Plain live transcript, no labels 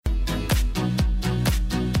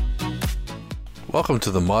Welcome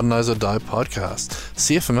to the Modernize or Die podcast,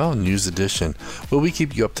 CFML News Edition, where we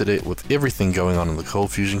keep you up to date with everything going on in the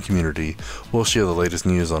Cold Fusion community. We'll share the latest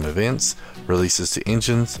news on events, releases to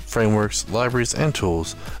engines, frameworks, libraries, and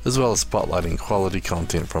tools, as well as spotlighting quality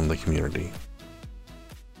content from the community.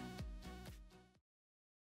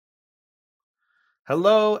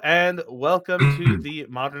 Hello and welcome to the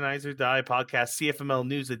Modernize or Die podcast, CFML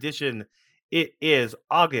News Edition. It is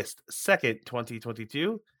August 2nd,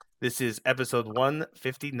 2022. This is episode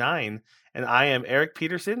 159, and I am Eric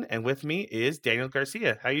Peterson, and with me is Daniel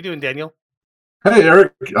Garcia. How you doing, Daniel? Hey,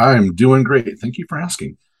 Eric. I'm doing great. Thank you for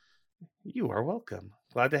asking. You are welcome.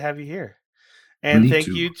 Glad to have you here. And thank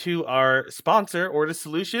you to our sponsor, Ortus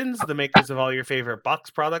Solutions, the makers of all your favorite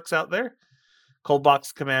box products out there. Cold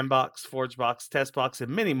Box, Command Box, Forge Box, Test Box,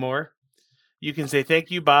 and many more. You can say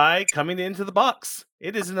thank you by coming into the box.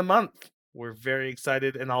 It is in a month. We're very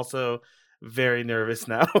excited and also very nervous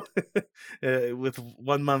now. With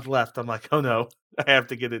 1 month left, I'm like, oh no, I have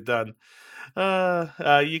to get it done.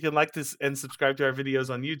 You can like this and subscribe to our videos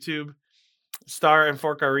on YouTube, star and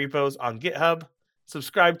fork our repos on GitHub,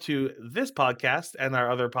 subscribe to this podcast and our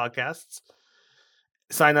other podcasts.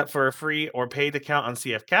 Sign up for a free or paid account on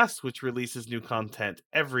CFcast, which releases new content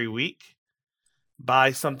every week.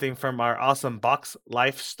 Buy something from our awesome Box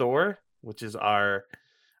Life store, which is our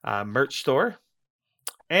merch store.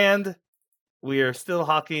 And we are still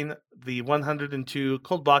hawking the 102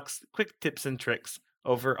 Cold Box Quick Tips and Tricks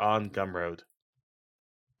over on Gumroad.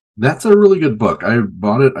 That's a really good book. I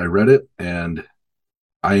bought it, I read it, and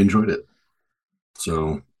I enjoyed it.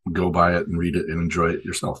 So go buy it and read it and enjoy it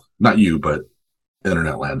yourself. Not you, but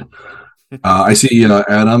internet land. I see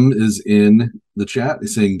Adam is in the chat.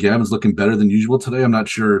 He's saying Gavin's looking better than usual today. I'm not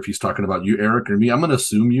sure if he's talking about you, Eric, or me. I'm going to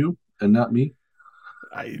assume you and not me.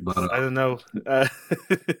 I don't know.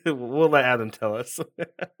 We'll let Adam tell us.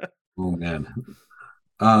 Oh, man.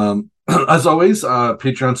 As always,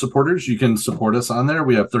 Patreon supporters, you can support us on there.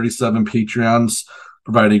 We have 37 Patreons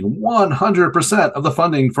providing 100% of the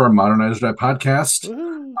funding for our Modernize or Die podcast.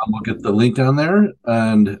 We'll get the link down there.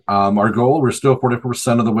 And our goal, we're still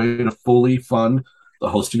 44% of the way to fully fund the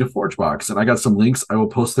hosting of ForgeBox. And I got some links I will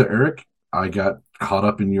post there, Eric. I got caught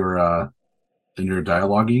up in your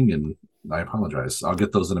dialoguing, and I apologize. I'll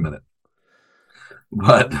get those in a minute.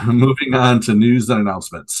 But moving on to news and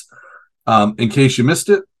announcements. In case you missed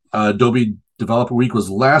it, Adobe Developer Week was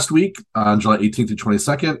last week on July 18th to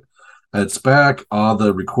 22nd. It's back. All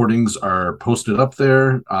the recordings are posted up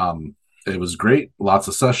there. It was great. Lots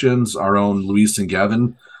of sessions. Our own Luis and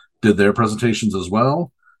Gavin did their presentations as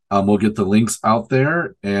well. We'll get the links out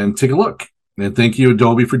there and take a look. And thank you,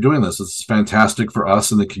 Adobe, for doing this. It's fantastic for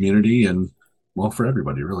us in the community and, well, for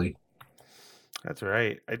everybody, really. That's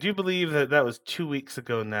right. I do believe that was 2 weeks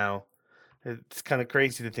ago now. It's kind of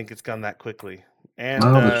crazy to think it's gone that quickly. And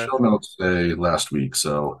the show notes say last week,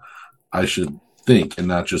 so I should think and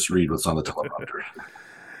not just read what's on the teleprompter.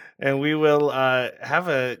 And we will have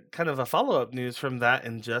a kind of a follow-up news from that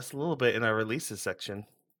in just a little bit in our releases section.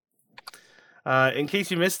 In case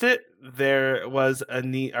you missed it, there was a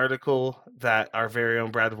neat article that our very own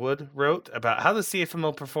Brad Wood wrote about how the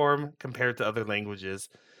CFML perform compared to other languages.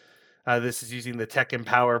 This is using the Tech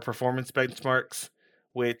Empower performance benchmarks,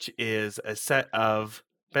 which is a set of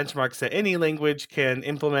benchmarks that any language can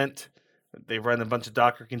implement. They run a bunch of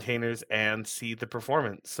Docker containers and see the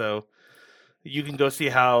performance. So you can go see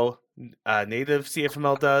how native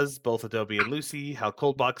CFML does, both Adobe and Lucy, how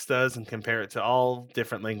ColdBox does, and compare it to all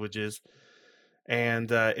different languages.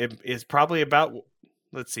 And it is probably about,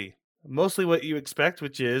 mostly what you expect,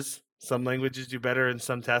 which is some languages do better in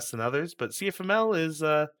some tests than others. But CFML is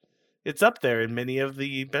it's up there in many of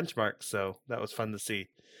the benchmarks. So that was fun to see.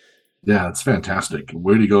 Yeah, it's fantastic.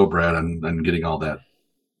 Way to go, Brad, on getting all that.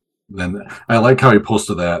 Then I like how he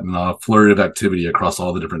posted that and a flurry of activity across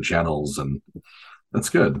all the different channels, and that's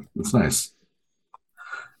good. That's nice.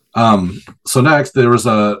 So next, there was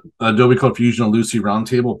a Adobe Cold Fusion and Lucy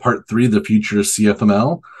Roundtable, Part 3, The Future of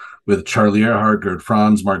CFML, with Charlie Earhart, Gerd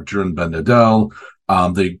Franz, Mark Jern, Ben Nadell.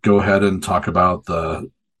 They go ahead and talk about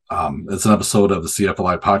it's an episode of the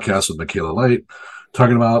CFLI podcast with Michaela Light,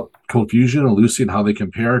 talking about Cold Fusion and Lucy and how they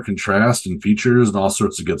compare, contrast, and features and all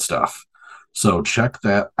sorts of good stuff. So check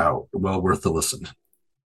that out. Well worth the listen.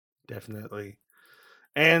 Definitely.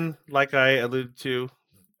 And like I alluded to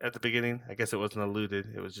at the beginning, I guess it wasn't alluded,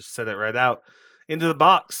 it was just said it right out. Into the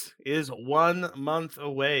Box is 1 month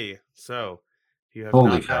away. So if you have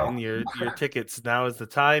not gotten your tickets, now is the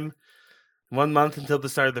time. 1 month until the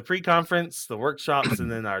start of the pre-conference, the workshops,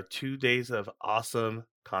 and then our 2 days of awesome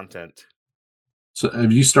content. So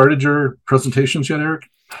have you started your presentations yet, Eric?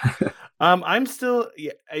 I'm still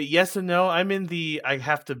yes and no. I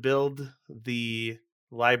have to build the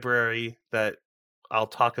library that I'll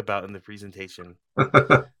talk about in the presentation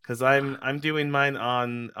because I'm doing mine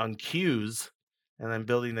on Q's, and I'm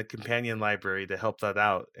building a companion library to help that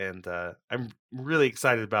out, and I'm really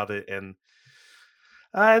excited about it. And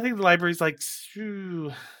I think the library's like,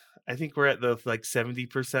 I think we're at the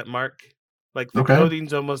 70% mark. Like the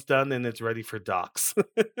coding's almost done, and it's ready for docs.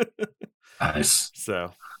 Nice.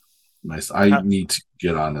 So nice. I need to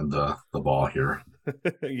get on in the ball here.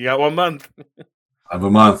 You got 1 month. I have a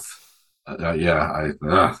month. I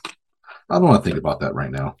don't want to think about that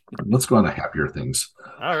right now. Let's go on to happier things.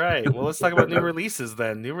 All right. Well, let's talk about new releases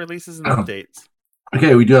then. New releases and updates.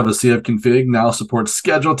 Okay, we do have a CF config now supports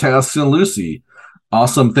schedule tasks in Lucy.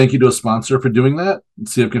 Awesome. Thank you to a sponsor for doing that.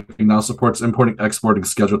 CF config now supports importing, exporting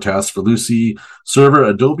schedule tasks for Lucy server.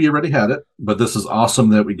 Adobe already had it, but this is awesome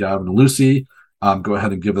that we got it in Lucy. Go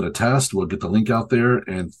ahead and give it a test. We'll get the link out there,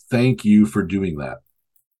 and thank you for doing that.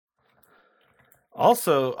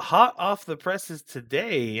 Also, hot off the presses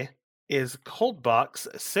today is ColdBox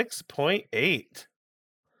 6.8.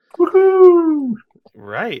 Woohoo!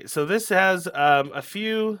 Right. So this has a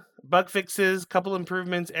few bug fixes, couple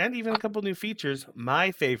improvements, and even a couple new features.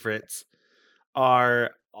 My favorites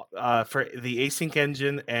are for the async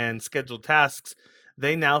engine and scheduled tasks.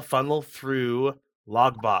 They now funnel through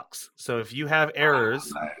Logbox. So if you have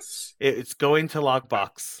errors, nice. It's going to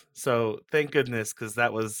Logbox. So thank goodness, because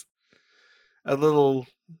that was a little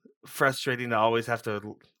frustrating to always have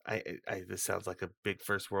to. This sounds like a big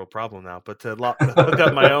first world problem now, but to hook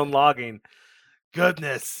up my own logging.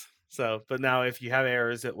 Goodness. So, but now if you have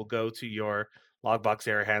errors, it will go to your Logbox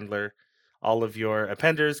error handler. All of your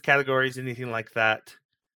appenders, categories, anything like that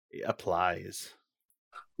applies.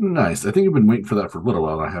 Nice. I think you've been waiting for that for a little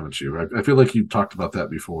while, haven't you? I feel like you've talked about that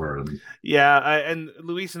before. Yeah, and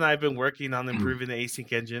Luis and I have been working on improving the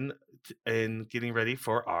async engine and getting ready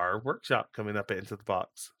for our workshop coming up at Into the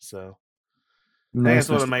Box. So I think that's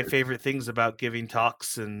one of my favorite things about giving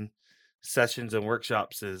talks and sessions and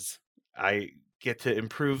workshops is I get to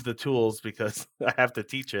improve the tools because I have to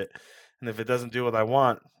teach it. And if it doesn't do what I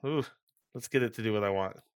want, let's get it to do what I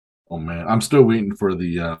want. Oh man, I'm still waiting for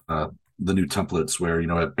the new templates where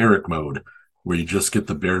have Eric mode, where you just get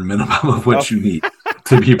the bare minimum of what you need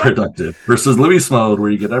to be productive, versus Luis mode where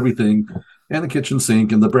you get everything, and the kitchen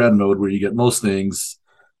sink, and the Brad mode where you get most things,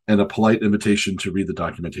 and a polite invitation to read the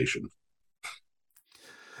documentation.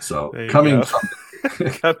 So coming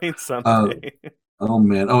someday. Oh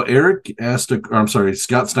man! Oh, Eric asked Scott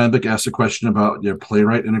Steinbeck asked a question about your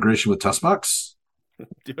Playwright integration with TestBox.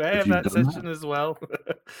 Do I have that session as well?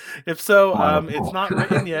 If so, it's not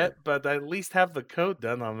written yet, but I at least have the code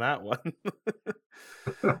done on that one.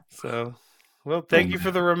 So, well, thank you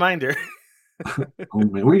for the reminder. Oh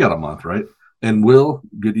man, we got a month, right? And Will,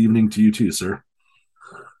 good evening to you too, sir.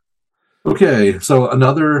 Okay, so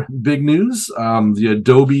another big news, the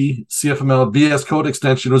Adobe CFML VS Code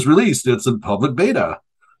extension was released. It's in public beta.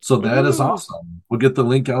 So that is awesome. We'll get the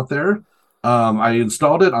link out there. I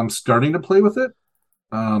installed it. I'm starting to play with it.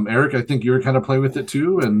 Eric, I think you're kind of playing with it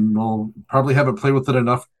too, and we'll probably haven't played with it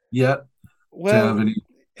enough yet to have any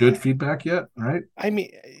good feedback yet, right? I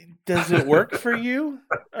mean, does it work for you?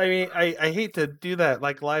 I mean, I hate to do that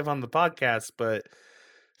like live on the podcast, but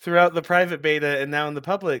throughout the private beta and now in the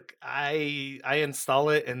public, I install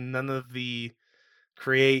it and none of the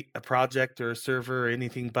create a project or a server or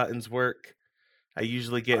anything buttons work. I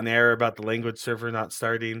usually get an error about the language server not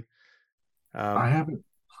starting. I haven't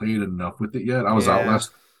played enough with it yet. I was out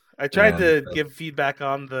last. I tried to give feedback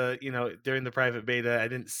on the, during the private beta. I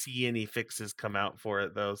didn't see any fixes come out for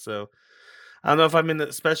it though. So I don't know if I'm in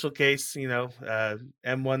the special case,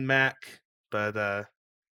 M1 Mac, but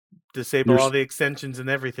disable all the extensions and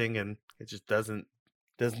everything, and it just doesn't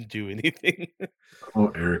do anything.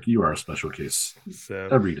 Oh, Eric, you are a special case. So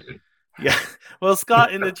every day. Yeah. Well,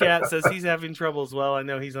 Scott in the chat says he's having trouble as well. I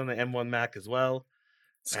know he's on the M1 Mac as well.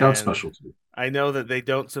 Scott's special too. I know that they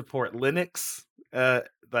don't support Linux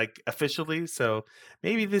officially, so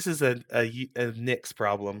maybe this is a Nix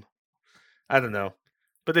problem. I don't know.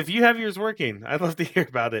 But if you have yours working, I'd love to hear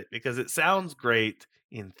about it because it sounds great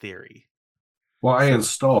in theory. Well, I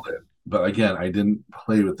installed it, but again, I didn't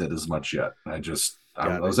play with it as much yet. I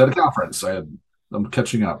was at a conference. I'm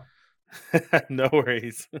catching up. No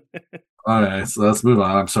worries. All right, so let's move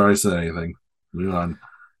on. I'm sorry I said anything. Move on.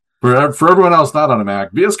 For everyone else not on a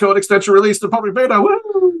Mac, VS Code extension released in public beta.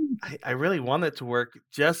 Woo! I really want it to work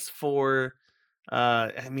just for.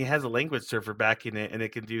 It has a language server backing it, and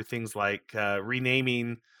it can do things like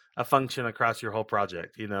renaming a function across your whole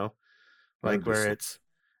project. Where it's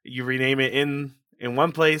you rename it in in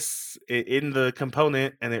one place in the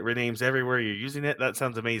component and it renames everywhere you're using it, that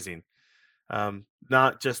sounds amazing.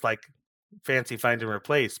 Not just like fancy find and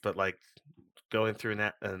replace, but like going through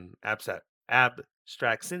an abstract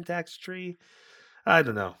syntax tree. I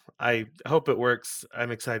don't know. I hope it works.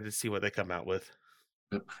 I'm excited to see what they come out with.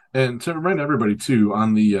 And to remind everybody too,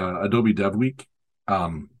 on the Adobe Dev Week,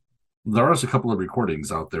 there are a couple of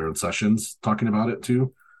recordings out there and sessions talking about it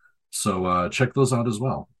too. So check those out as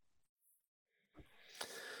well.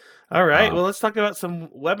 All right. Well, let's talk about some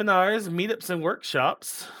webinars, meetups, and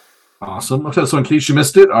workshops. Awesome. Okay, so in case you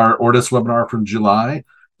missed it, our Ortus webinar from July,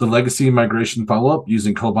 the legacy migration follow-up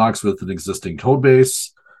using ColdBox with an existing code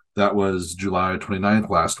base. That was July 29th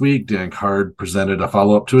last week. Dan Card presented a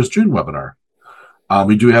follow-up to his June webinar.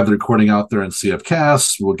 We do have the recording out there in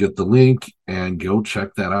CFcast. We'll get the link and go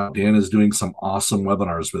check that out. Dan is doing some awesome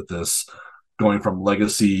webinars with this, going from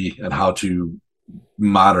legacy and how to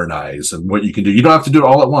modernize and what you can do. You don't have to do it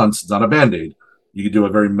all at once. It's not a Band-Aid. You can do a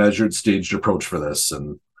very measured, staged approach for this.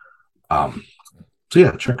 And so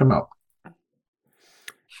yeah, check them out.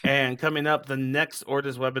 And coming up, the next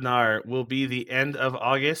Ortus webinar will be the end of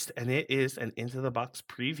August, and it is an Into the Box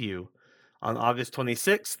preview on August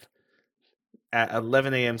 26th at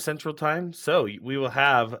 11 a.m. Central Time. So we will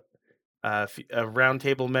have a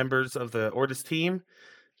roundtable members of the Ortus team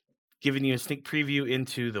giving you a sneak preview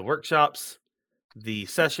into the workshops, the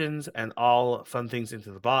sessions, and all fun things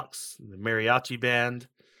Into the Box, the mariachi band.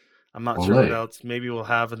 I'm not sure what else. Maybe we'll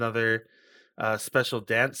have another special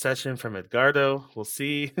dance session from Edgardo. We'll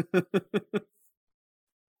see.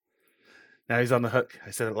 Now he's on the hook.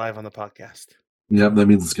 I said it live on the podcast. Yep, that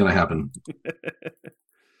means it's going to happen.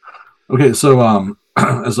 Okay, so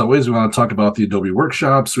as always, we want to talk about the Adobe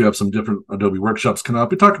workshops. We have some different Adobe workshops coming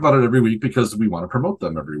up. We talk about it every week because we want to promote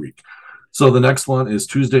them every week. So the next one is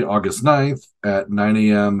Tuesday, August 9th at 9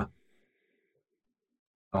 a.m.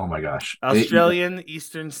 Oh my gosh. Australian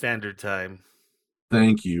Eastern Standard Time.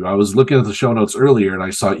 Thank you. I was looking at the show notes earlier and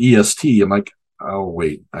I saw EST. I'm like, oh,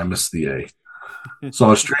 wait, I missed the A. So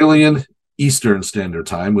Australian Eastern Standard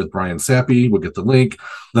Time with Brian Sappy. We'll get the link.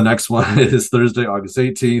 The next one is Thursday, August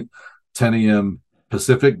 18th, 10 a.m.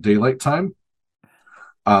 Pacific Daylight Time.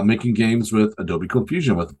 Making games with Adobe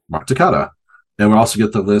ColdFusion with Mark Takata. And we'll also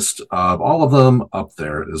get the list of all of them up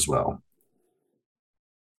there as well.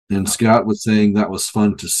 And Scott was saying that was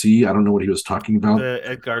fun to see. I don't know what he was talking about. The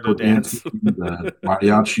Edgardo dance. The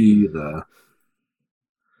mariachi,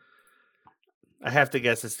 I have to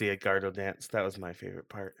guess it's the Edgardo dance. That was my favorite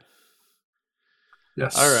part.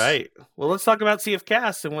 Yes. All right. Well, let's talk about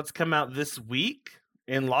CFcast and what's come out this week.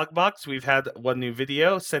 In Logbox, we've had one new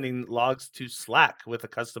video, sending logs to Slack with a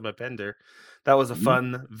custom appender. That was a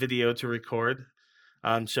fun video to record,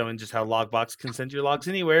 showing just how Logbox can send your logs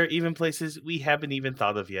anywhere, even places we haven't even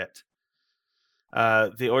thought of yet.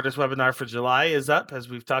 The Ortus webinar for July is up, as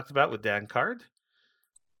we've talked about with Dan Card,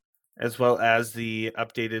 as well as the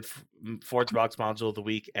updated ForgeBox module of the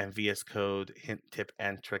week and VS Code hint, tip,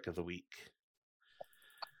 and trick of the week.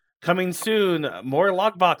 Coming soon, more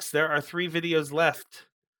Logbox. There are 3 videos left.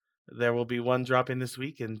 There will be one dropping this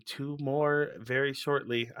week and 2 more very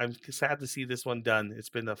shortly. I'm sad to see this one done. It's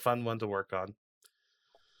been a fun one to work on.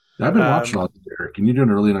 I've been watching all these, Derek, and you're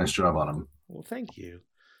doing a really nice job on them. Well, thank you.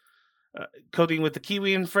 Coding with the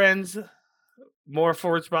Kiwi and Friends, more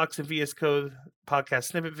ForgeBox and VS Code podcast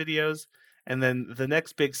snippet videos. And then the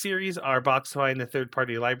next big series are Boxifying the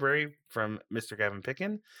third-party library from Mr. Gavin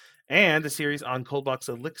Pickin, and a series on ColdBox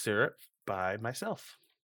Elixir by myself.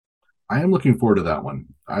 I am looking forward to that one.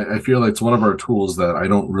 I feel like it's one of our tools that I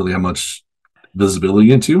don't really have much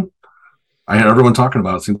visibility into. I hear everyone talking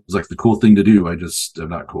about it. Seems like the cool thing to do. I just am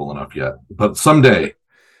not cool enough yet. But someday,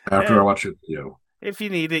 after I watch it, if you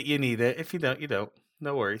need it, you need it. If you don't, you don't.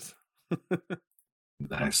 No worries.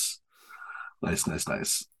 Nice.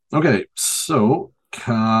 Okay, so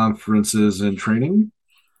conferences and training.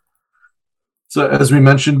 So as we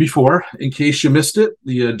mentioned before, in case you missed it,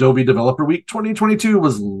 the Adobe Developer Week 2022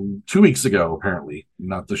 was 2 weeks ago, apparently,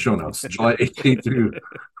 not the show notes, July 18th through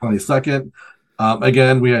 22nd.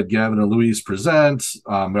 Again, we had Gavin and Louise present.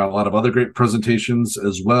 We had a lot of other great presentations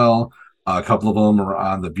as well. A couple of them are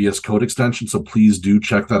on the VS Code extension, so please do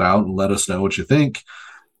check that out and let us know what you think.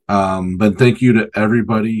 But thank you to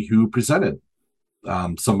everybody who presented. A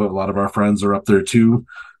lot of our friends are up there too.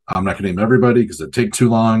 I'm not going to name everybody because it'd take too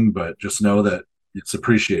long, but just know that it's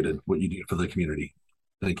appreciated what you do for the community.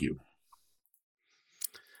 Thank you.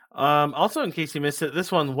 Also, in case you missed it,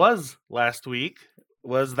 this one was last week,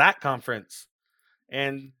 was that conference.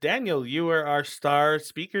 And Daniel, you were our star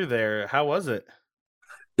speaker there. How was it?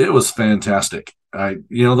 It was fantastic.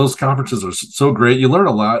 Those conferences are so great. You learn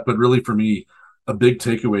a lot, but really for me, a big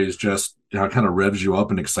takeaway is just how it kind of revs you up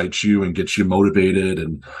and excites you and gets you motivated.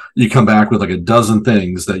 And you come back with like a dozen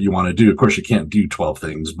things that you want to do. Of course, you can't do 12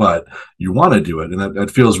 things, but you want to do it. And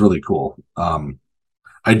that feels really cool.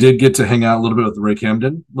 I did get to hang out a little bit with Ray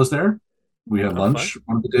Camden was there. We had lunch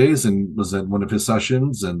one of the days and was at one of his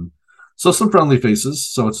sessions. And so some friendly faces.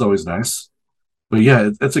 So it's always nice. But yeah,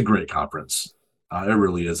 it's a great conference. It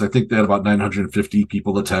really is. I think they had about 950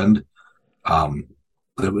 people attend.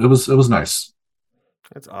 It was nice.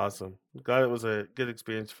 That's awesome. Glad it was a good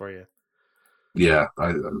experience for you. Yeah, I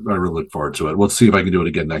really look forward to it. We'll see if I can do it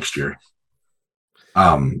again next year.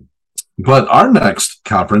 But our next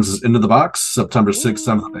conference is Into the Box, September 6th,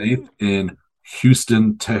 7th, and 8th in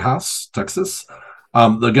Houston, Texas.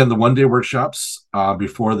 Again, the one-day workshops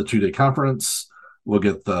before the two-day conference. We'll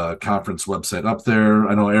get the conference website up there.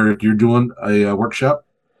 I know, Eric, you're doing a workshop.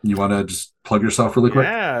 You want to just plug yourself really quick?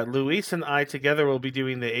 Yeah, Luis and I together will be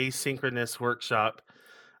doing the asynchronous workshop.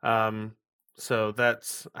 So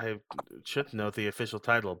that's, I should know the official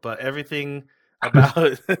title, but everything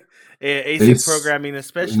about async programming,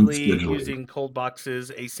 especially using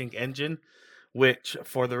ColdBox's async engine, which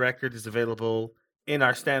for the record is available in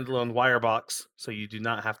our standalone Wirebox, so you do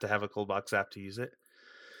not have to have a ColdBox app to use it.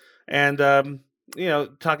 And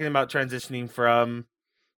talking about transitioning from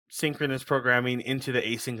synchronous programming into the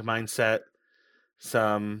async mindset,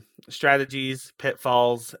 some strategies,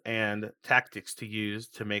 pitfalls, and tactics to use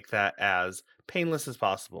to make that as painless as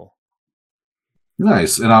possible.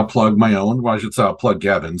 Nice. And I'll plug my own. Well, I should say I'll plug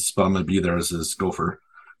Gavin's, but I'm going to be there as his gopher.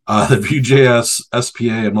 The Vue.js SPA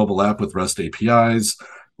and mobile app with REST APIs.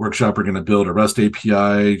 Workshop, we're going to build a REST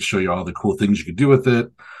API, show you all the cool things you can do with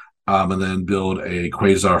it, and then build a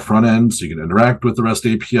Quasar front end so you can interact with the REST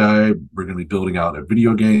API. We're going to be building out a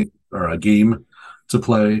video game or a game to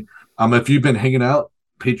play. If you've been hanging out,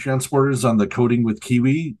 Patreon supporters, on the Coding with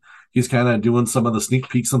Kiwi, he's kind of doing some of the sneak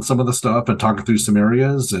peeks on some of the stuff and talking through some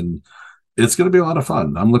areas, and it's going to be a lot of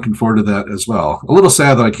fun. I'm looking forward to that as well. A little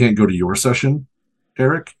sad that I can't go to your session,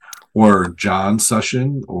 Eric, or John's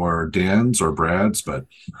session, or Dan's, or Brad's, but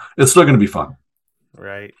it's still going to be fun.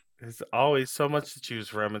 Right. There's always so much to choose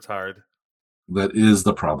from. It's hard. That is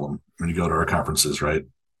the problem when you go to our conferences, right?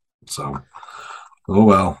 So, oh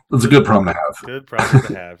well. It's a good problem to have. Good problem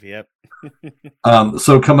to have, yep.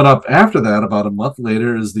 So coming up after that, about a month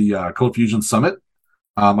later, is the Cold Fusion Summit,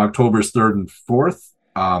 October 3rd and 4th.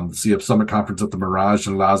 The CF Summit Conference at the Mirage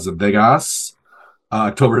in Las Vegas.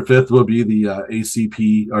 October 5th will be the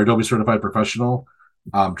ACP, or Adobe Certified Professional,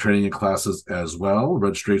 training and classes as well.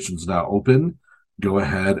 Registration is now open. Go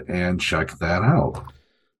ahead and check that out.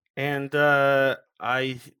 And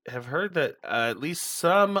I have heard that at least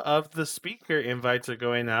some of the speaker invites are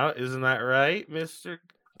going out. Isn't that right, Mr.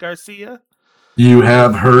 Garcia? You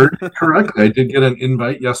have heard correctly. I did get an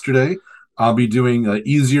invite yesterday. I'll be doing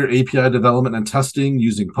easier API development and testing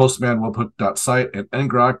using Postman, Webhook.site, and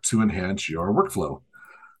ngrok to enhance your workflow.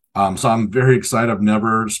 So I'm very excited. I've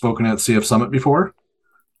never spoken at CF Summit before.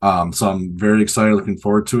 So I'm very excited, looking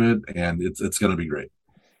forward to it, and it's going to be great.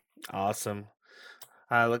 Awesome.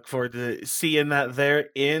 I look forward to seeing that there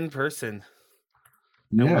in person.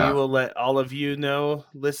 And we will let all of you know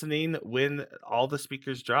listening when all the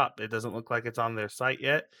speakers drop. It doesn't look like it's on their site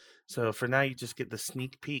yet. So for now, you just get the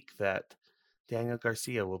sneak peek that Daniel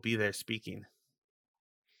Garcia will be there speaking.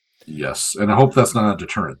 Yes, and I hope that's not a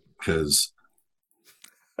deterrent, because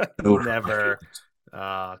never.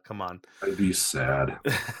 Come on. I'd be sad.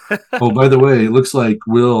 Oh, by the way, it looks like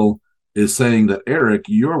Will is saying that, Eric,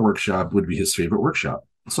 your workshop would be his favorite workshop.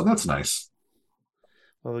 So that's nice.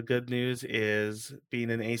 Well, the good news is,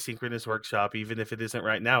 being an asynchronous workshop, even if it isn't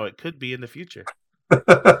right now, it could be in the future.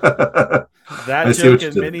 That joke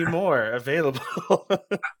and many more available.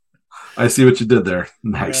 I see what you did there.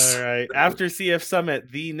 Nice. All right. After CF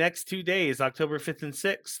Summit, the next 2 days, October 5th and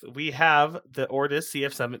 6th, we have the Ortus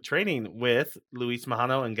CF Summit training with Luis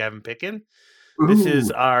Majano and Gavin Picken. Ooh. This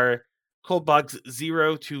is our ColdBox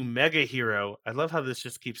 0 to Mega Hero. I love how this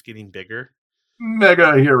just keeps getting bigger.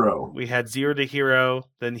 Mega Hero. We had 0 to Hero,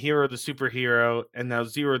 then Hero to Superhero, and now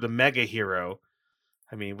 0 to Mega Hero.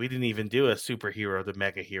 I mean, we didn't even do a Superhero to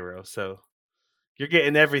Mega Hero, so you're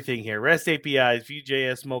getting everything here. REST APIs,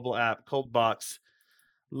 Vue.js mobile app, ColdBox,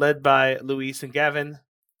 led by Luis and Gavin.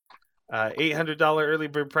 $800 early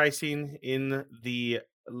bird pricing in the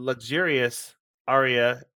luxurious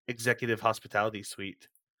Aria Executive Hospitality Suite.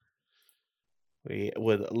 We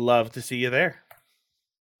would love to see you there.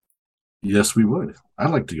 Yes, we would.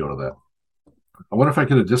 I'd like to go to that. I wonder if I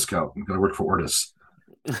get a discount. I'm going to work for Ortus.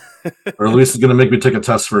 Or Luis is going to make me take a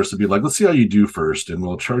test first and be like, let's see how you do first, and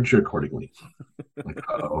we'll charge you accordingly. Like,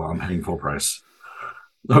 oh, I'm paying full price.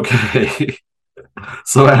 Okay.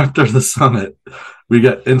 So after the summit, we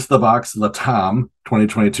get Into the Box Latam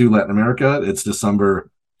 2022 Latin America. It's December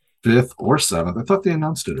 5th or 7th. I thought they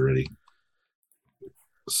announced it already.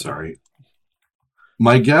 Sorry.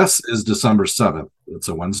 My guess is December 7th. It's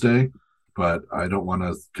a Wednesday, but I don't want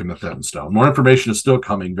to commit that in stone. More information is still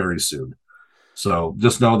coming very soon. So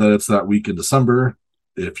just know that it's that week in December.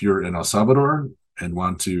 If you're in El Salvador and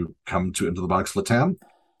want to come to Into the Box Latam,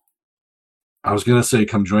 I was going to say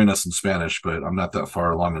come join us in Spanish, but I'm not that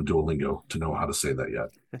far along in Duolingo to know how to say that yet.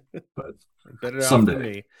 But better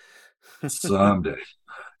someday. Someday.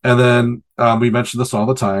 And then we mention this all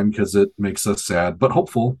the time because it makes us sad, but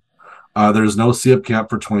hopeful. There's no CF camp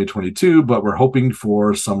for 2022, but we're hoping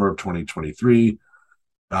for summer of 2023.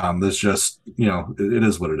 This just, it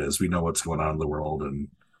is what it is. We know what's going on in the world, and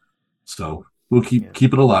so we'll keep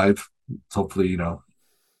it alive. Hopefully, it'll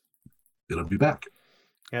be back.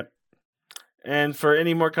 Yep. And for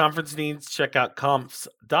any more conference needs, check out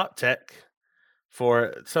confs.tech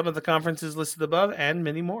for some of the conferences listed above and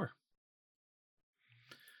many more.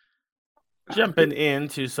 Jumping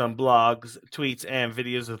into some blogs, tweets, and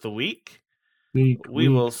videos of the week. We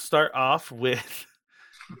will start off with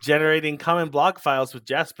generating common blog files with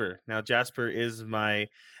Jasper. Now, Jasper is my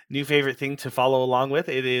new favorite thing to follow along with.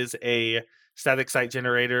 It is a static site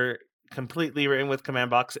generator completely written with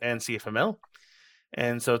CommandBox and CFML.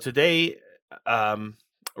 And so today,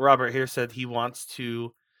 Robert here said he wants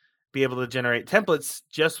to be able to generate templates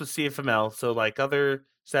just with CFML. So like other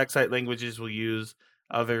static site languages will use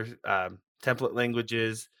other template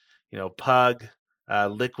languages, Pug,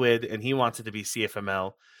 Liquid, and he wants it to be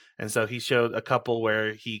CFML. And so he showed a couple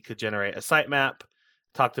where he could generate a sitemap,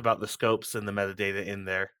 talked about the scopes and the metadata in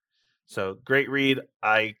there. So great read.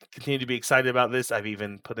 I continue to be excited about this. I've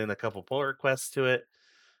even put in a couple pull requests to it.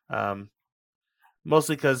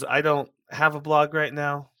 Mostly because I don't have a blog right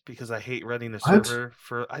now because I hate running a server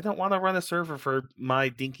I don't want to run a server for my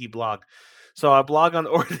dinky blog. So I blog on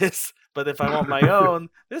Ortus, but if I want my own,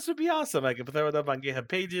 this would be awesome. I can throw it up on GitHub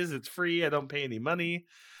Pages. It's free. I don't pay any money.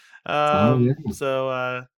 So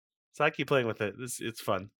I keep playing with it. It's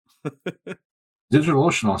fun.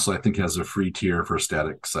 DigitalOcean also, I think, has a free tier for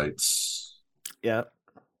static sites. Yeah.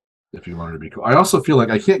 If you wanted to be cool. I also feel like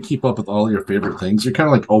I can't keep up with all your favorite things. You're kind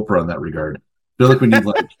of like Oprah in that regard. I feel like we need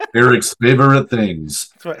like Eric's favorite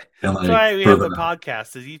things. That's why we have the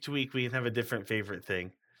podcast. Is each week we have a different favorite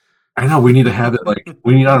thing. I know we need to have it like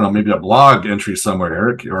we need, I don't know, maybe a blog entry somewhere,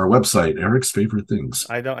 Eric, or a website. Eric's favorite things.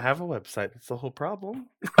 I don't have a website. That's the whole problem.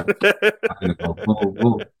 I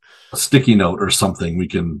know. A sticky note or something we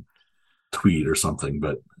can tweet or something,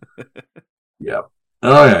 but yeah.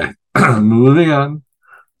 Okay. Moving on.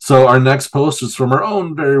 So our next post is from our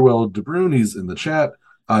own very well DeBrune. He's in the chat.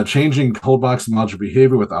 Changing ColdBox module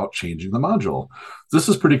behavior without changing the module. This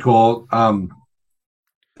is pretty cool. At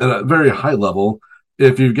a very high level,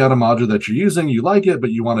 if you've got a module that you're using, you like it,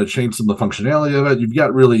 but you want to change some of the functionality of it, you've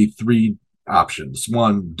got really three options.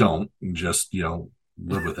 One, don't, and just, live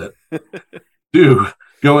with it. Two,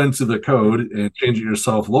 go into the code and change it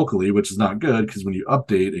yourself locally, which is not good because when you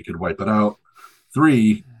update, it could wipe it out.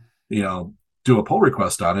 Three, do a pull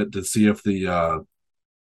request on it to see if the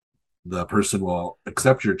person will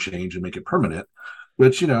accept your change and make it permanent,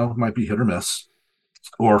 which, might be hit or miss.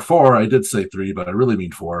 Or four, I did say three, but I really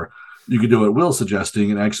mean four. You could do what Will's suggesting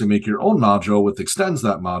and actually make your own module with extends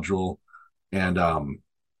that module and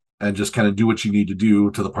just kind of do what you need to do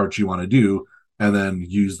to the parts you want to do and then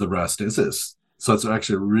use the rest as is. So it's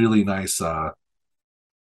actually a really nice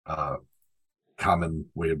common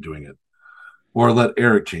way of doing it. Or let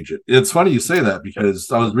Eric change it. It's funny you say that because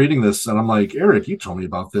I was reading this and I'm like, Eric, you told me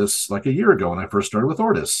about this like a year ago when I first started with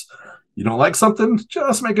Ortus. You don't like something?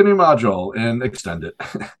 Just make a new module and extend it.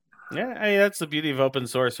 Yeah, that's the beauty of open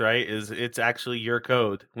source, right? Is it's actually your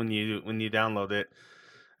code when you download it,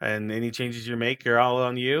 and any changes you make are all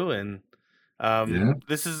on you. And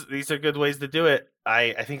these are good ways to do it.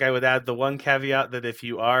 I think I would add the one caveat that if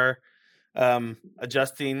you are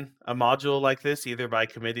adjusting a module like this, either by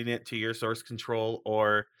committing it to your source control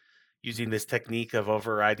or using this technique of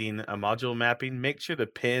overriding a module mapping, make sure to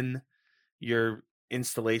pin your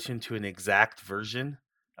installation to an exact version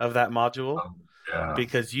of that module.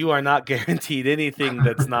 Because you are not guaranteed anything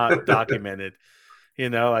that's not documented.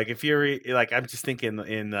 Like if you're like, I'm just thinking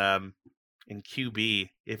in QB,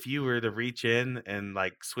 if you were to reach in and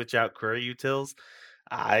like switch out query utils,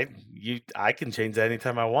 I can change that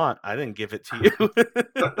anytime I want. I didn't give it to you.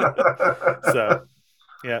 So,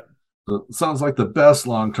 yeah. So it sounds like the best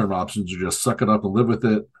long-term options are just suck it up and live with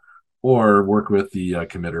it, or work with the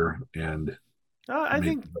committer and. I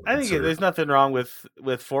think there's nothing wrong with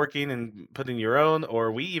forking and putting your own.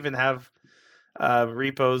 Or we even have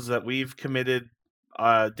repos that we've committed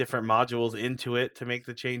different modules into it to make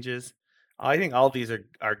the changes. I think all these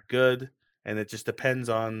are good, and it just depends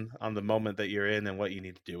on the moment that you're in and what you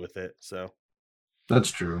need to do with it. So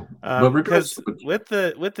that's true. Because with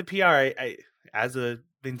the PR, I as a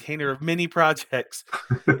maintainer of many projects,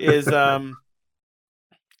 is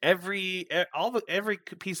every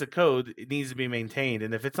piece of code needs to be maintained,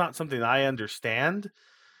 and if it's not something I understand,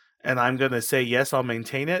 and I'm gonna say yes, I'll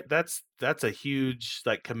maintain it, that's a huge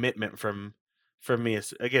like commitment from me.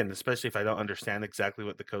 Again, especially if I don't understand exactly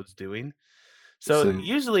what the code's doing. So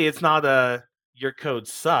usually it's not your code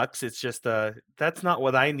sucks. It's just that's not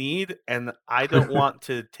what I need, and I don't want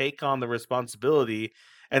to take on the responsibility,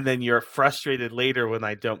 and then you're frustrated later when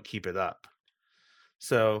I don't keep it up.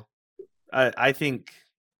 So I think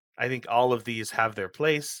all of these have their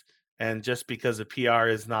place, and just because a PR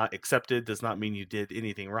is not accepted does not mean you did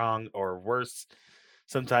anything wrong or worse.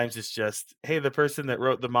 Sometimes it's just, hey, the person that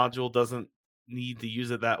wrote the module doesn't need to use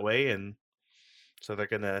it that way, and so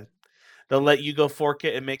they'll let you go fork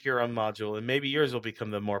it and make your own module, and maybe yours will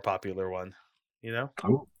become the more popular one, you know?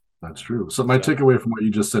 Oh, that's true. So my takeaway from what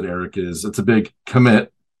you just said, Eric, is it's a big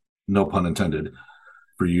commit, no pun intended,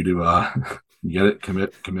 for you to get it,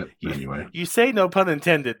 commit anyway. You say no pun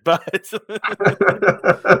intended, but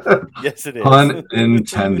yes, it is. Pun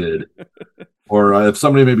intended. Or if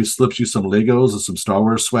somebody maybe slips you some Legos or some Star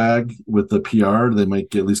Wars swag with the PR, they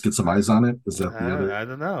might at least get some eyes on it. Is that the other? I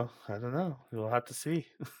don't know. We'll have to see.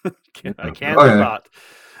 I can't thought.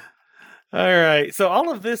 All right. So all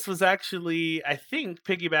of this was actually, I think,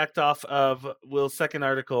 piggybacked off of Will's second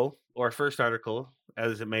article, or first article,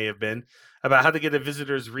 as it may have been, about how to get a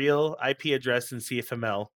visitor's real IP address in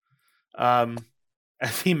CFML.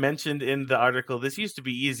 As he mentioned in the article, this used to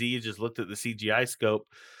be easy. You just looked at the CGI scope.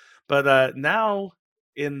 But now,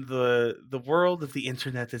 in the world of the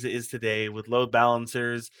internet as it is today, with load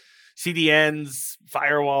balancers, CDNs,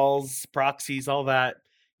 firewalls, proxies, all that,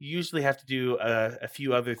 you usually have to do a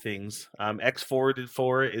few other things.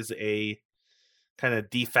 X-forwarded4 is a kind of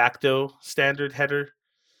de facto standard header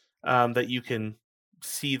that you can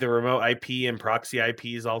see the remote IP and proxy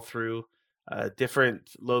IPs all through. Different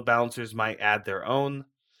load balancers might add their own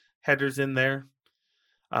headers in there.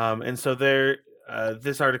 And so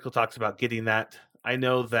this article talks about getting that. I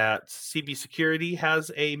know that CB Security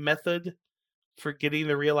has a method for getting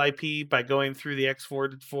the real IP by going through the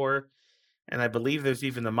X-forwarded4. And I believe there's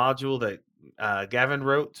even a module that Gavin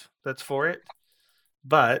wrote that's for it.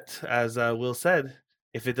 But as Will said,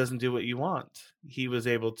 if it doesn't do what you want, he was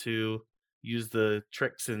able to use the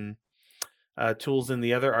tricks and tools in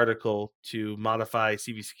the other article to modify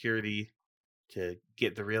CB Security to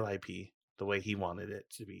get the real IP the way he wanted it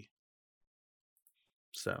to be.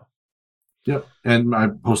 So, yep. And I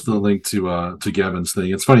posted a link to Gavin's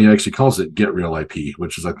thing. It's funny, he actually calls it Get Real IP,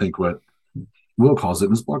 which is I think what Will calls it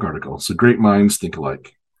in his blog article. So great minds think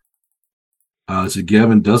alike. So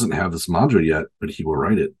Gavin doesn't have this module yet, but he will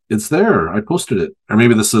write it. It's there. I posted it. Or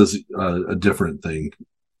maybe this is a different thing.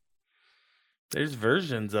 There's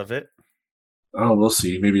versions of it. Oh, we'll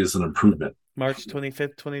see. Maybe it's an improvement. March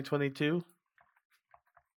 25th, 2022.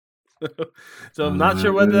 So I'm not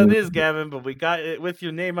sure what that is, Gavin, but we got it with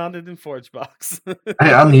your name on it in ForgeBox.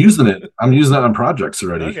 Hey, I'm using it. I'm using it on projects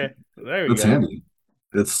already. Okay, there we go. It's handy.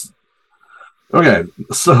 It's okay.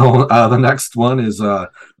 So the next one is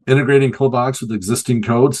integrating ColdBox with existing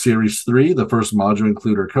code, Series 3. The first module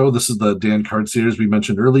includer code. This is the Dan Card series we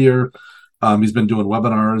mentioned earlier. He's been doing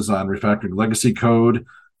webinars on refactoring legacy code,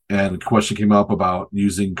 and a question came up about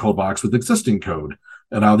using ColdBox with existing code.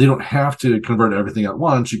 And now you don't have to convert everything at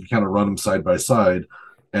once. You can kind of run them side by side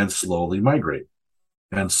and slowly migrate.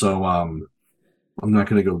 And so I'm not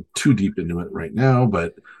going to go too deep into it right now,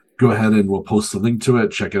 but go ahead and we'll post the link to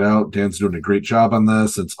it. Check it out. Dan's doing a great job on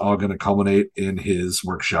this. It's all going to culminate in his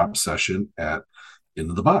workshop session at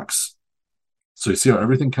Into the Box. So you see how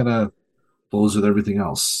everything kind of flows with everything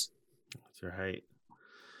else. That's right.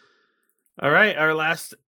 All right. Our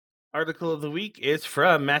last article of the week is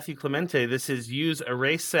from Matthew Clemente. This is use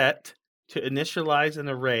array set to initialize an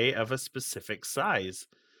array of a specific size.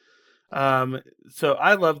 So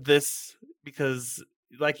I love this because,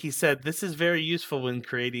 like he said, this is very useful when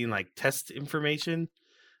creating like test information.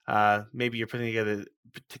 Maybe you're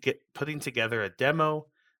putting together a demo.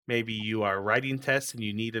 Maybe you are writing tests and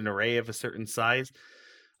you need an array of a certain size.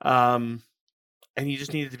 And you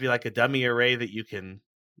just need it to be like a dummy array that you can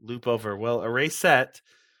loop over. Well, array set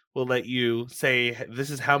will let you say, this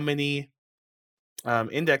is how many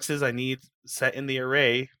indexes I need set in the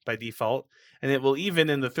array by default. And it will even,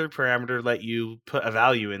 in the third parameter, let you put a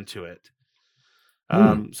value into it.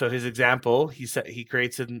 So his example, he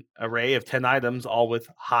creates an array of 10 items, all with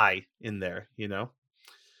high in there,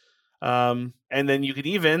 and then you can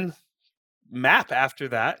even map after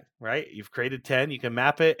that, right? You've created 10, you can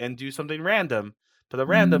map it and do something random, put a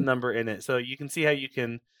random number in it. So you can see how you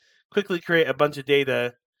can quickly create a bunch of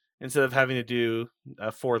data instead of having to do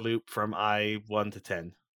a for loop from I1 to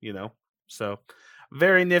 10, So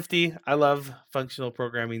very nifty. I love functional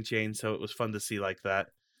programming chain, so it was fun to see like that.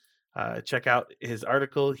 Check out his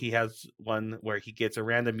article. He has one where he gets a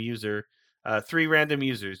random user, 3 random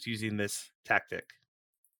users using this tactic.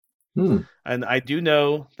 And I do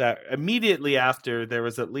know that immediately after, there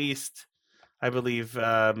was at least, I believe,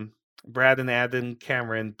 Brad and Adam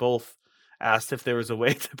Cameron both asked if there was a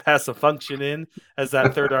way to pass a function in as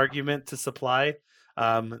that third argument to supply.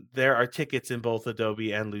 There are tickets in both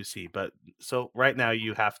Adobe and Lucy, but so right now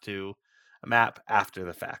you have to map after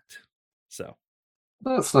the fact. So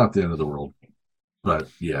that's not the end of the world, but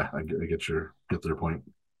yeah, I get their point.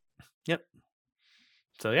 Yep.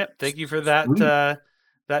 So yeah, thank you for that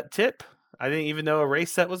that tip. I didn't even know array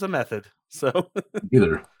set was a method. So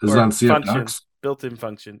either is it on CF Docs? Built-in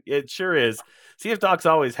function. It sure is. CF Docs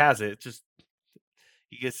always has it. Just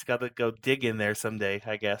you just got to go dig in there someday,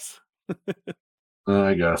 I guess.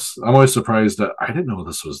 I guess I'm always surprised that I didn't know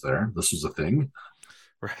this was there. This was a thing.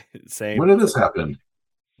 Right. Same. When did this happen?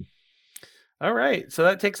 All right. So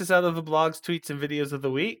that takes us out of the blogs, tweets, and videos of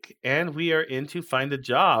the week, and we are into Find a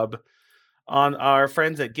Job. On our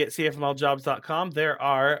friends at getcfmljobs.com, there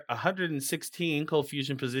are 116 Cold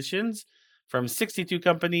Fusion positions from 62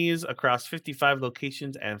 companies across 55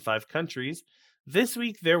 locations and 5 countries. This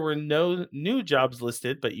week, there were no new jobs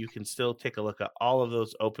listed, but you can still take a look at all of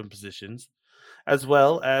those open positions, as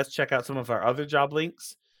well as check out some of our other job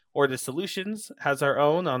links. Ortus Solutions has our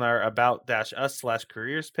own on our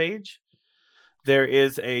about-us/careers page. There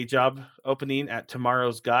is a job opening at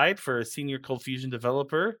Tomorrow's Guide for a senior Cold Fusion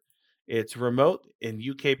developer. It's remote and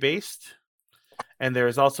UK-based. And there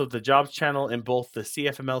is also the jobs channel in both the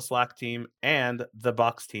CFML Slack team and the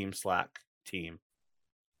Box Team Slack team.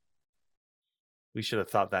 We should have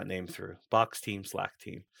thought that name through. Box Team Slack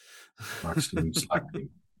team. Box Team Slack team.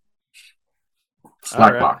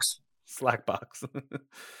 Slack box. Slack box.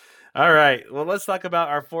 All right. Well, let's talk about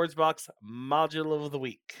our ForgeBox module of the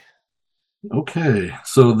week. Okay.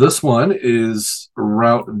 So this one is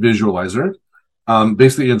Route Visualizer.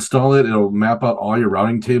 Basically, install it. It'll map out all your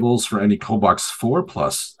routing tables for any ColdBox 4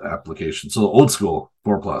 Plus application. So old school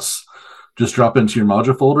 4 Plus. Just drop into your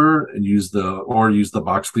module folder and use the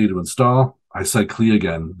box CLI to install. I said CLI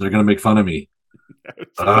again. They're gonna make fun of me.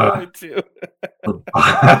 Too.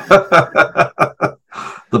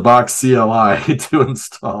 The box CLI to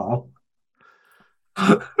install.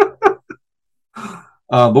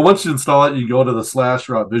 But once you install it, you go to the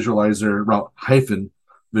 /route visualizer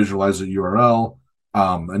route-visualizer URL.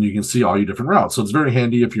 And you can see all your different routes. So it's very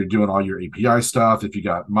handy if you're doing all your API stuff, if you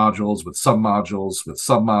got modules with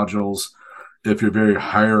submodules, if you're very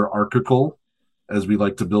hierarchical, as we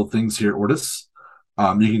like to build things here at Ortus.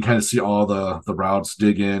 You can kind of see all the routes,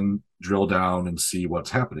 dig in, drill down, and see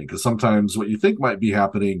what's happening. Because sometimes what you think might be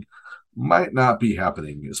happening might not be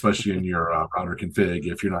happening, especially in your router config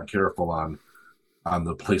if you're not careful on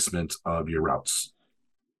the placement of your routes.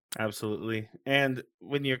 Absolutely. And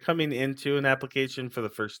when you're coming into an application for the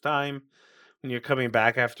first time, when you're coming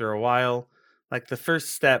back after a while, like the first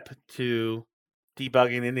step to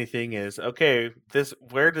debugging anything is, okay,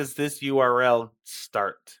 where does this URL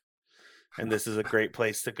start? And this is a great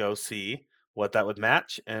place to go see what that would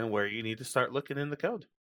match and where you need to start looking in the code.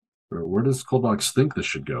 Where does ColdBox think this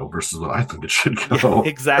should go versus what I think it should go? Yeah,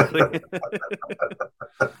 exactly.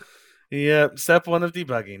 Yeah, step 1 of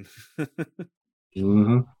debugging.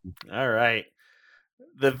 Mm-hmm. All right.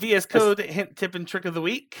 The VS Code hint, tip, and trick of the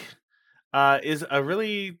week is a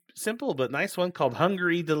really simple but nice one called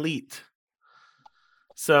Hungry Delete.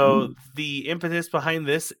 So the impetus behind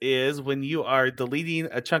this is when you are deleting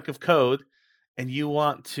a chunk of code and you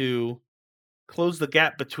want to close the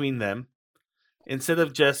gap between them, instead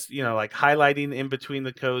of just, like highlighting in between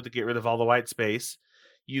the code to get rid of all the white space,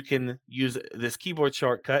 you can use this keyboard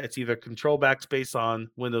shortcut. It's either Control Backspace on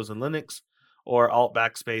Windows and Linux or Alt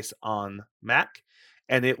Backspace on Mac,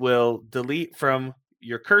 and it will delete from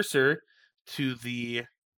your cursor to the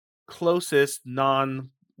closest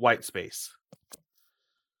non-white space.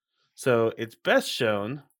 So it's best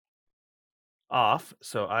shown off.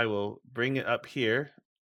 So I will bring it up here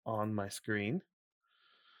on my screen,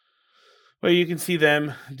 where you can see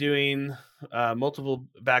them doing multiple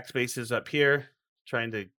backspaces up here,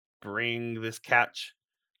 trying to bring this catch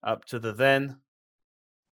up to the then.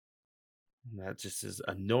 That just is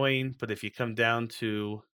annoying. But if you come down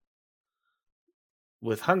to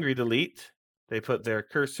with Hungry Delete, they put their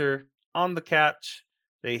cursor on the catch,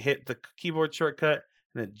 they hit the keyboard shortcut,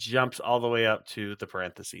 and it jumps all the way up to the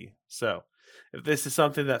parenthesis. So if this is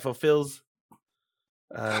something that fulfills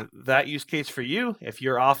that use case for you, if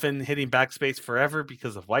you're often hitting backspace forever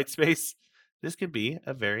because of white space, this could be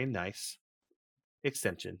a very nice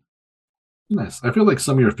extension. Nice. I feel like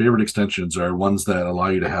some of your favorite extensions are ones that allow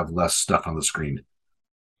you to have less stuff on the screen,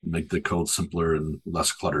 make the code simpler and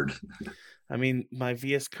less cluttered. I mean, my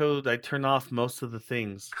VS Code, I turn off most of the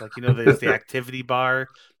things. Like, there's the activity bar,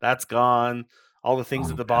 that's gone. All the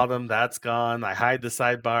things at the bottom, that's gone. I hide the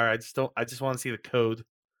sidebar. I just want to see the code.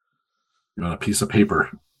 You want a piece of paper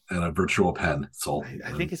and a virtual pen.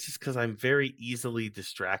 I think it's just because I'm very easily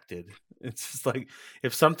distracted. It's just like,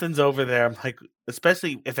 if something's over there, I'm like,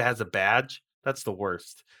 especially if it has a badge, that's the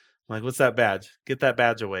worst. I'm like, what's that badge? Get that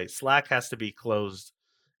badge away. Slack has to be closed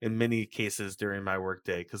in many cases during my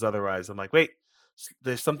workday, because otherwise I'm like, wait,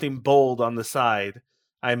 there's something bold on the side.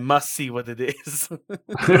 I must see what it is.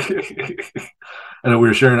 I know I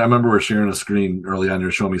remember we were sharing a screen early on.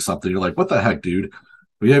 You're showing me something. You're like, what the heck, dude?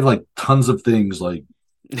 We have like tons of things, like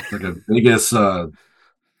a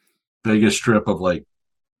Vegas strip of like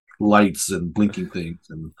lights and blinking things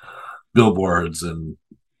and billboards and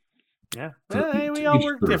we all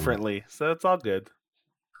work differently, so it's all good.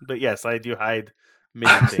 But yes, I do hide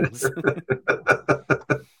many things.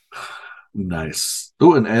 Nice.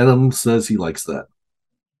 Oh, and Adam says he likes that.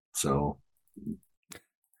 So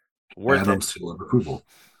Adam's seal of approval.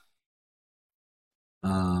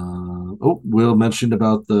 Will mentioned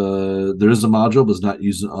about there is a module, but is not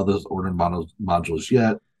using other ordered modules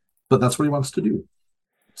yet, but that's what he wants to do.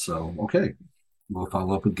 So okay, we'll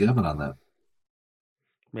follow up with Gavin on that.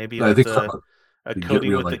 Maybe I think a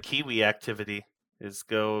coding with the Kiwi activity is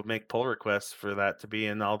go make pull requests for that to be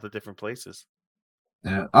in all the different places.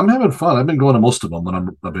 Yeah, I'm having fun. I've been going to most of them when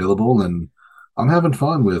I'm available, and I'm having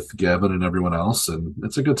fun with Gavin and everyone else, and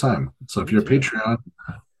it's a good time. So if you're a Patreon,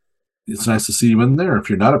 it's nice to see you in there. If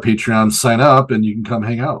you're not a Patreon, sign up and you can come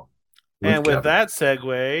hang out. And with that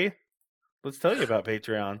segue, let's tell you about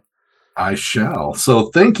Patreon. I shall. So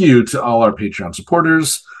thank you to all our Patreon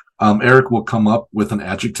supporters. Eric will come up with an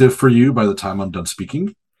adjective for you by the time I'm done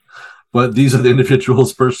speaking. But these are the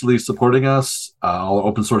individuals personally supporting us. All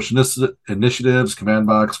open source initiatives,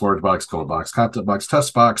 CommandBox, ForgeBox, CodeBox, ContentBox,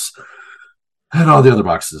 TestBox, and all the other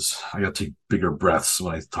boxes. I got to take bigger breaths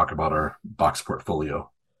when I talk about our box portfolio.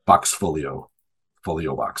 Folio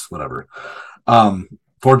box, whatever. ForgeBox,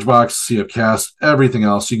 CFcast, everything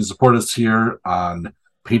else. You can support us here on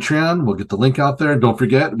Patreon. We'll get the link out there. Don't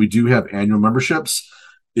forget, we do have annual memberships.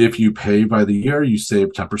 If you pay by the year, you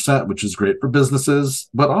save 10%, which is great for businesses,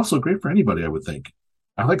 but also great for anybody, I would think.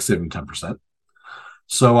 I like saving 10%.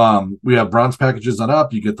 So we have bronze packages on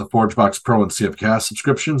up. You get the ForgeBox Pro and CFcast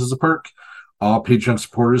subscriptions as a perk. All Patreon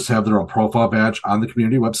supporters have their own profile badge on the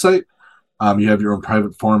community website. You have your own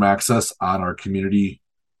private forum access on our community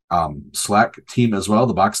Slack team as well,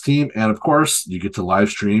 the Box team. And of course, you get to live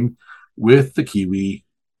stream with the Kiwi,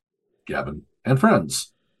 Gavin, and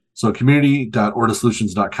friends. So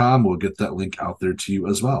community.ortasolutions.com will get that link out there to you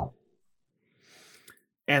as well.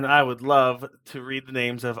 And I would love to read the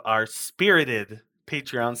names of our spirited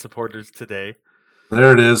Patreon supporters today.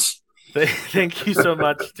 There it is. Thank you so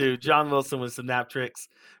much to John Wilson with Synaptrix,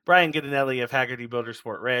 Brian Giddinelli of Haggerty Builder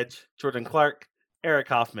Sport Reg, Jordan Clark, Eric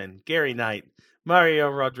Hoffman, Gary Knight, Mario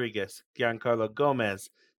Rodriguez, Giancarlo Gomez,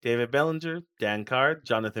 David Bellinger, Dan Card,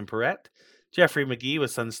 Jonathan Perrette, Jeffrey McGee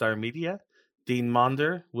with Sunstar Media, Dean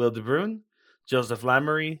Monder, Will DeBrune, Joseph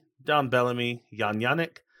Lamery, Don Bellamy, Jan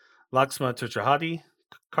Yannick, Laxma Turchahadi,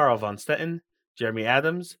 Carl von Stetten, Jeremy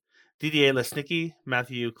Adams, Didier Lesnicki,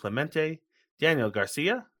 Matthew Clemente, Daniel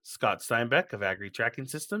Garcia, Scott Steinbeck of Agri Tracking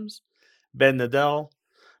Systems, Ben Nadell,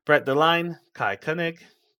 Brett DeLine, Kai Koenig,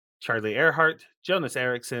 Charlie Earhart, Jonas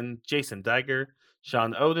Erickson, Jason Diger,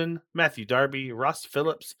 Sean Oden, Matthew Darby, Ross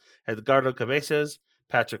Phillips, Edgardo Cabezas,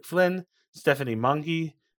 Patrick Flynn, Stephanie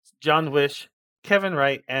Mongi, John Wish, Kevin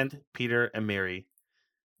Wright, and Peter Amiri.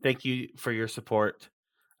 Thank you for your support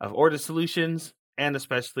of Orta Solutions and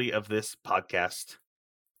especially of this podcast.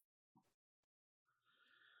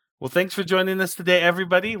 Well, thanks for joining us today,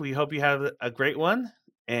 everybody. We hope you have a great one,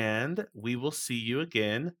 and we will see you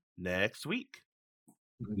again next week.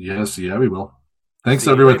 Yes, yeah, we will. Thanks,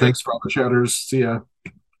 everyone. Thanks for all the chatters. See ya.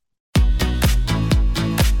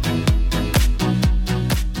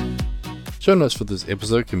 Show notes for this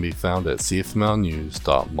episode can be found at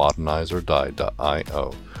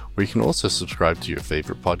cfmlnews.modernizeordie.io, where you can also subscribe to your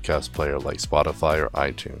favorite podcast player like Spotify or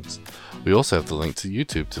iTunes. We also have the link to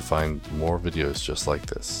YouTube to find more videos just like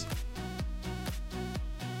this.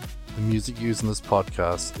 The music used in this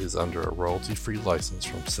podcast is under a royalty-free license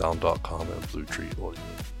from Sound.com and Blue Tree Audio.